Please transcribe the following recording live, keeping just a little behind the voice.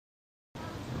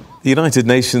The United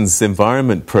Nations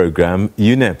Environment Programme,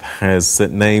 UNEP, has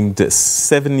named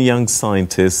 7 young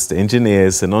scientists,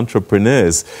 engineers and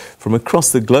entrepreneurs from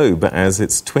across the globe as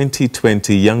its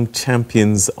 2020 Young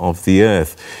Champions of the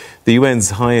Earth. The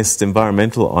UN's highest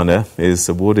environmental honour is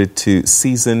awarded to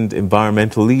seasoned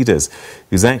environmental leaders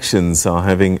whose actions are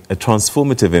having a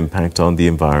transformative impact on the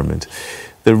environment.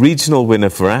 The regional winner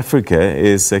for Africa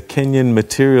is a Kenyan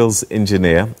materials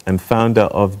engineer and founder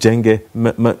of Gjenge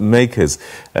Makers,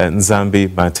 Nzambi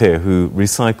Matee, who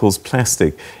recycles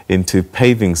plastic into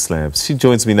paving slabs. She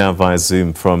joins me now via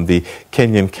Zoom from the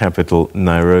Kenyan capital,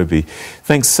 Nairobi.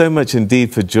 Thanks so much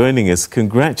indeed for joining us.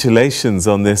 Congratulations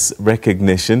on this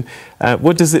recognition.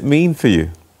 What does it mean for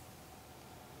you?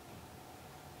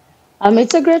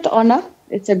 It's a great honor.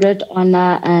 It's a great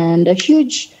honor and a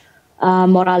huge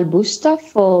morale booster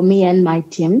for me and my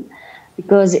team,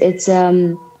 because it's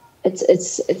a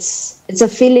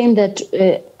feeling that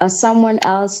someone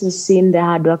else has seen the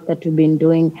hard work that we've been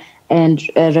doing and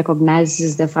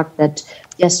recognizes the fact that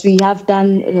yes, we have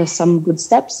done some good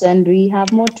steps and we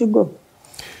have more to go.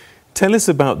 Tell us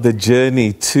about the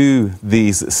journey to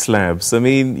these slabs. I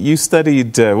mean, you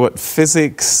studied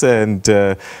physics and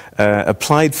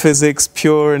applied physics,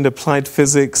 pure and applied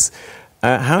physics.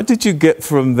 How did you get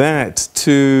from that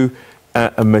to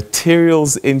a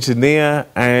materials engineer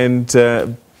and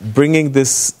bringing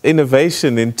this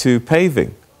innovation into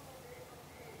paving?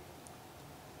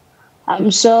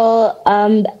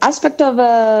 The aspect of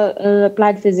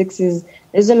applied physics is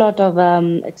there's a lot of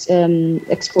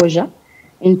exposure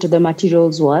into the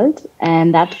materials world,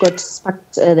 and that got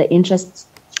sparked the interest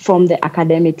from the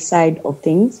academic side of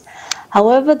things.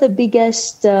 However, the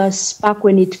biggest spark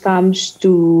when it comes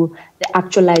to the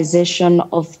actualization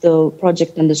of the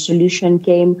project and the solution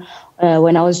came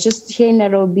when I was just here in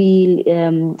Nairobi,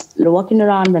 walking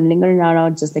around and lingering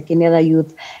around just like any other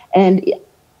youth. And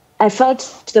I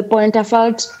felt to the point, I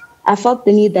felt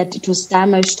the need that it was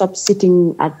time I stopped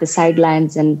sitting at the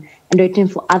sidelines and waiting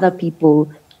for other people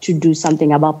to do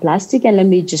something about plastic, and let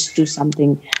me just do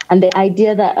something. And the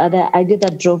idea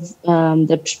that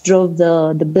drove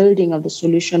the building of the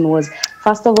solution was,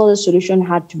 first of all, the solution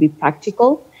had to be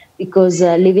practical, because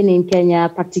living in Kenya,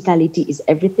 practicality is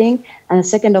everything. And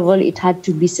second of all, it had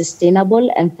to be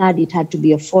sustainable, and third, it had to be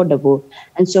affordable.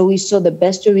 And so we saw the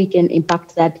best way we can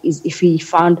impact that is if we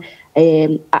found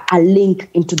a link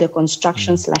into the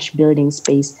construction/building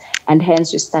space, and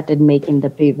hence we started making the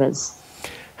pavers.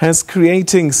 Has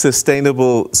creating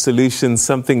sustainable solutions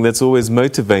something that's always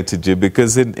motivated you?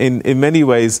 Because in many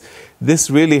ways,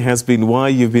 this really has been why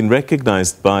you've been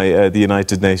recognized by the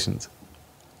United Nations.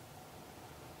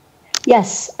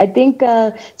 Yes, I think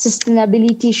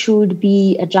sustainability should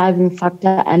be a driving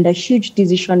factor and a huge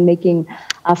decision-making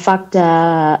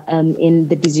factor in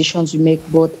the decisions we make,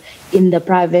 both in the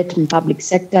private and public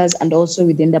sectors and also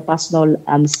within the personal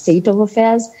state of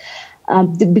affairs.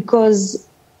 Because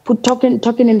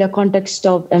talking in the context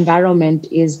of environment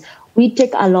is we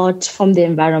take a lot from the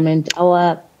environment.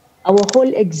 Our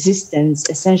whole existence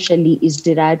essentially is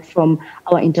derived from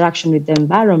our interaction with the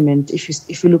environment.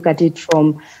 If you look at it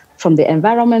from the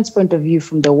environment's point of view,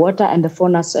 from the water and the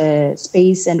fauna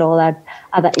space and all that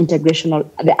other integration,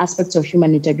 the aspects of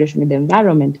human integration with the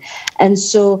environment. And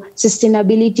so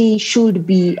sustainability should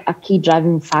be a key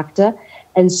driving factor.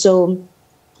 And so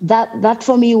that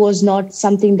for me was not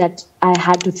something that I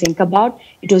had to think about.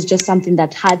 It was just something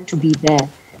that had to be there.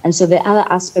 And so the other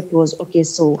aspect was, okay,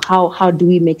 so how do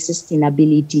we make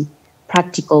sustainability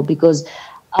practical? Because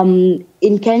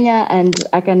in Kenya, and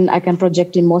I can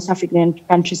project in most African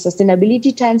countries,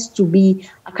 sustainability tends to be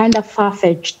a kind of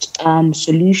far-fetched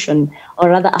solution, or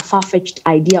rather a far-fetched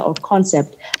idea or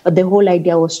concept. But the whole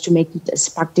idea was to make it as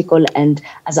practical and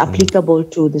as applicable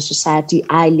to the society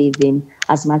I live in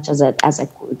as much as I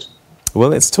could. Well,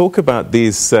 let's talk about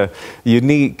these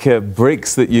unique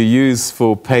bricks that you use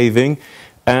for paving.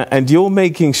 And you're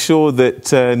making sure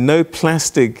that no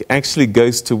plastic actually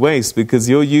goes to waste, because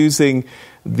you're using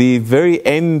the very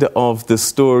end of the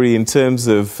story in terms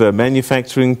of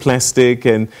manufacturing plastic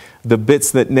and the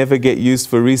bits that never get used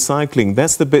for recycling.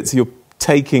 That's the bits you're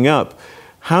taking up.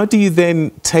 How do you then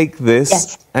take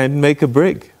this and make a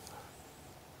brick?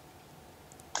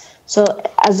 So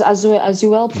as you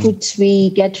well put,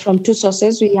 we get from two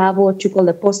sources. We have what you call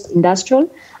the post-industrial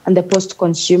and the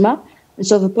post-consumer.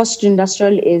 So the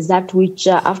post-industrial is that which,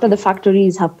 after the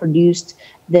factories have produced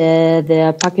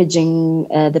the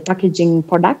packaging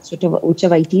products,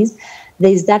 whichever it is,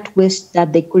 there is that waste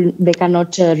that they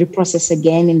cannot reprocess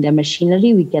again in the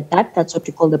machinery. We get that. That's what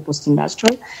we call the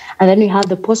post-industrial. And then we have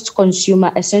the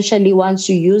post-consumer. Essentially, once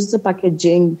you use the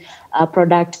packaging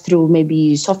product through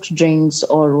maybe soft drinks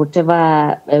or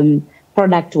whatever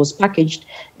product was packaged,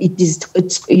 the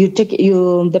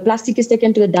plastic is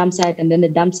taken to the dump site, and then the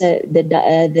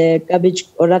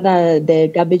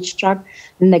garbage truck,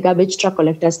 then the garbage truck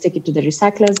collectors take it to the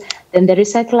recyclers. Then the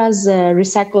recyclers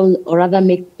recycle or rather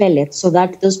make pellets, so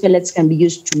that those pellets can be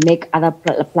used to make other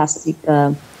plastic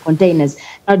containers.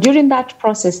 Now, during that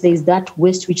process, there is that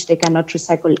waste which they cannot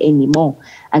recycle anymore,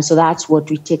 and so that's what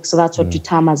we take. So that's what we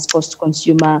term as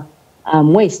post-consumer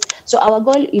waste. So our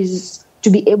goal is to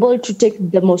be able to take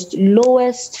the most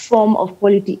lowest form of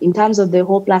quality in terms of the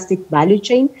whole plastic value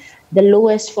chain, the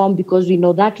lowest form, because we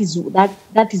know that is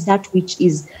that which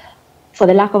is, for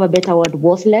the lack of a better word,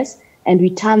 worthless, and we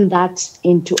turn that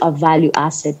into a value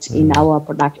asset in our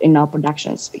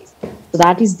production space. So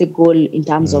that is the goal in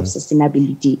terms of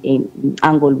sustainability in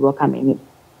angle we're coming in.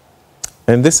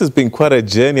 And this has been quite a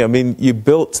journey. I mean, you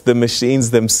built the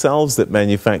machines themselves that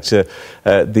manufacture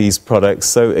these products.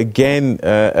 So again,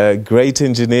 great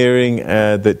engineering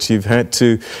that you've had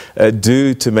to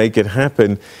do to make it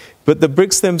happen. But the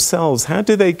bricks themselves, how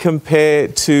do they compare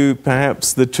to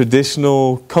perhaps the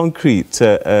traditional concrete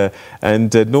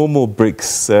and normal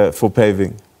bricks for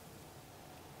paving?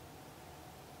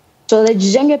 So the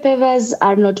Gjenge pavers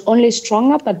are not only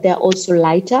stronger, but they're also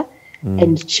lighter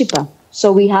and cheaper.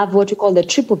 So we have what we call the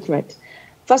triple threat.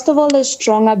 First of all, they're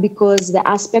stronger because the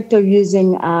aspect of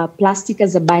using plastic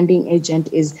as a binding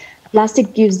agent is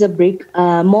plastic gives the brick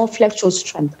more flexural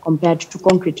strength compared to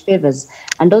concrete pavers.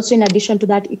 And also in addition to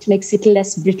that, it makes it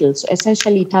less brittle. So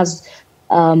essentially it has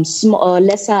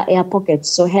lesser air pockets.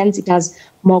 So hence it has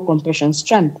more compression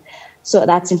strength. So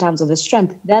that's in terms of the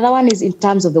strength. The other one is in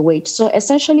terms of the weight. So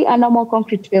essentially a normal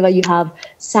concrete paver, you have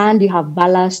sand, you have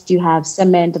ballast, you have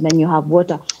cement, and then you have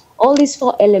water. All these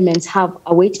four elements have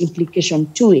a weight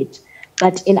implication to it.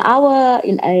 But in the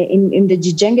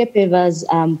Gjenge pavers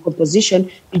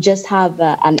composition, we just have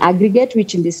an aggregate,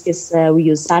 which in this case we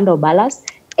use sand or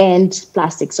ballast, and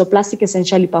plastic. So plastic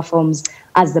essentially performs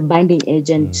as the binding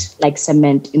agent like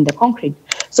cement in the concrete.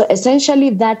 So essentially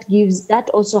that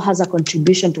also has a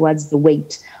contribution towards the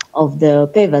weight of the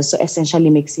pavers, so essentially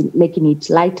making it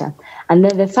lighter. And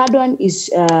then the third one is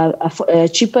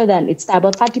cheaper than, it's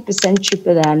about 30%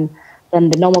 cheaper than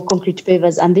the normal concrete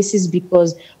pavers, and this is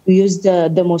because we use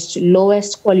the most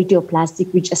lowest quality of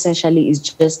plastic, which essentially is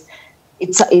just,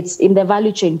 it's in the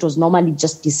value chain, it was normally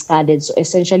just discarded, so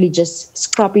essentially just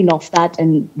scrapping off that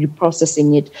and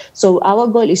reprocessing it. So our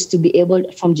goal is to be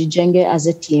able, from Gjenge as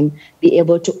a team, be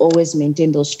able to always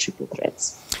maintain those triple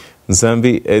threats.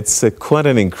 Nzambi, it's quite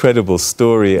an incredible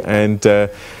story, and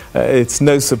it's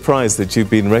no surprise that you've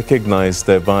been recognized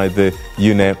by the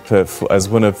UNEP as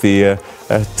one of the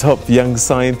top young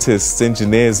scientists,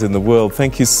 engineers in the world.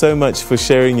 Thank you so much for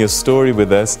sharing your story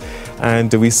with us,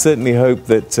 and we certainly hope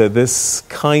that this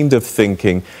kind of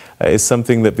thinking is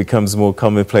something that becomes more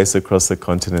commonplace across the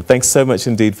continent. Thanks so much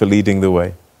indeed for leading the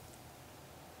way.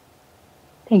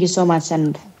 Thank you so much,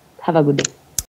 and have a good day.